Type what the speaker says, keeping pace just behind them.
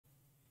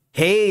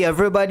Hey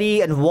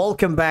everybody, and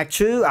welcome back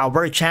to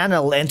our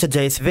channel. In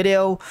today's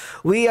video,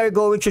 we are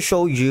going to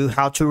show you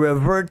how to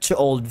revert to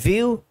old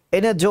view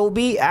in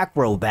Adobe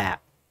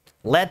Acrobat.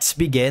 Let's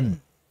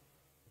begin.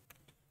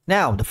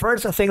 Now, the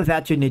first thing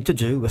that you need to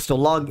do is to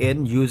log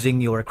in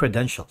using your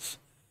credentials.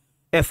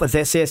 If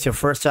this is your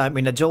first time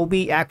in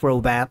Adobe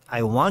Acrobat,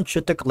 I want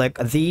you to click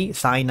the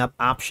sign up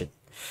option.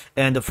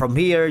 And from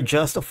here,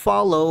 just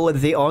follow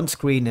the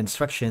on-screen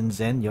instructions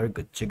and you're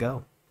good to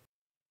go.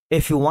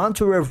 If you want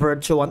to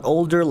revert to an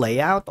older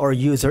layout or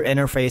user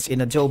interface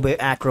in Adobe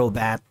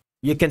Acrobat,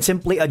 you can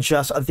simply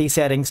adjust the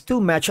settings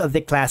to match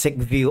the classic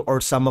view or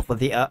some of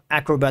the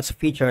Acrobat's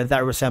feature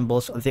that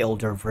resembles the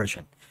older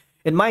version.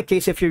 In my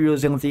case, if you're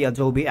using the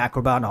Adobe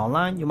Acrobat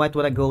Online, you might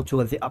want to go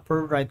to the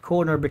upper right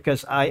corner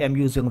because I am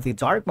using the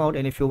dark mode.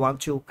 And if you want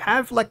to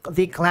have like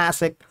the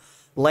classic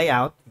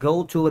layout,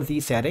 go to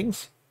the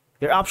settings.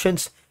 Your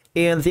options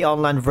in the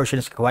online version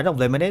is quite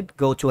limited.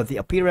 Go to the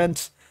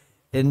appearance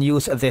and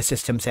use the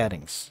system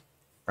settings,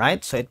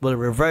 right? So it will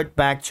revert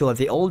back to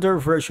the older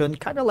version,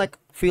 kind of like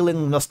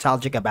feeling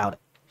nostalgic about it.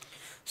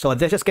 So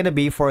this is going to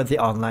be for the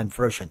online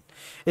version.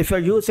 If you're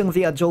using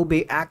the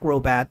Adobe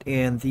Acrobat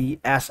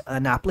as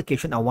an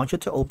application, I want you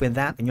to open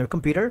that in your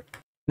computer.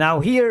 Now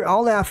here,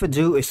 all I have to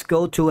do is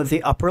go to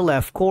the upper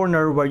left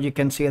corner where you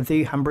can see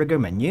the hamburger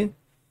menu.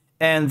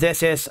 And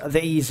this is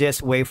the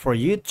easiest way for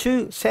you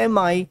to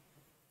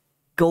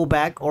go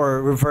back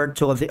or revert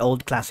to the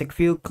old classic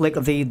view. Click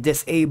the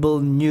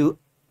disable new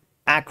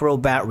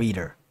Acrobat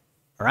reader.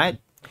 All right.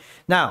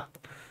 Now,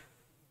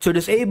 to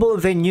disable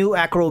the new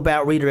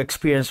Acrobat reader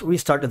experience,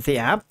 restart the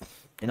app.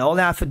 And all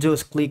I have to do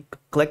is click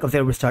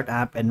the restart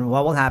app. And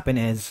what will happen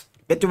is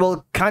it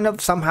will kind of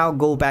somehow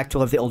go back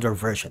to the older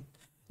version.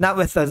 Now,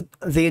 with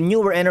the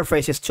newer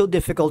interface is too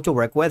difficult to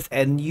work with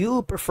and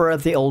you prefer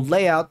the old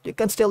layout, you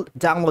can still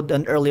download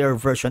an earlier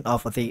version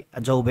of the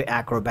Adobe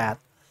Acrobat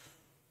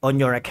on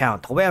your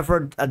account.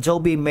 However,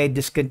 Adobe may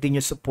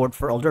discontinue support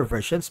for older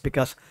versions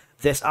because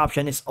this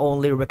option is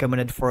only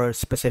recommended for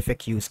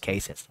specific use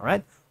cases. All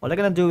right, all I'm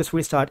gonna do is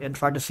restart and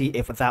try to see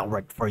if that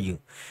worked for you.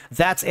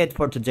 That's it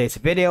for today's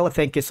video.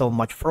 Thank you so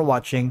much for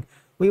watching.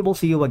 We will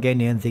see you again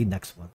in the next one.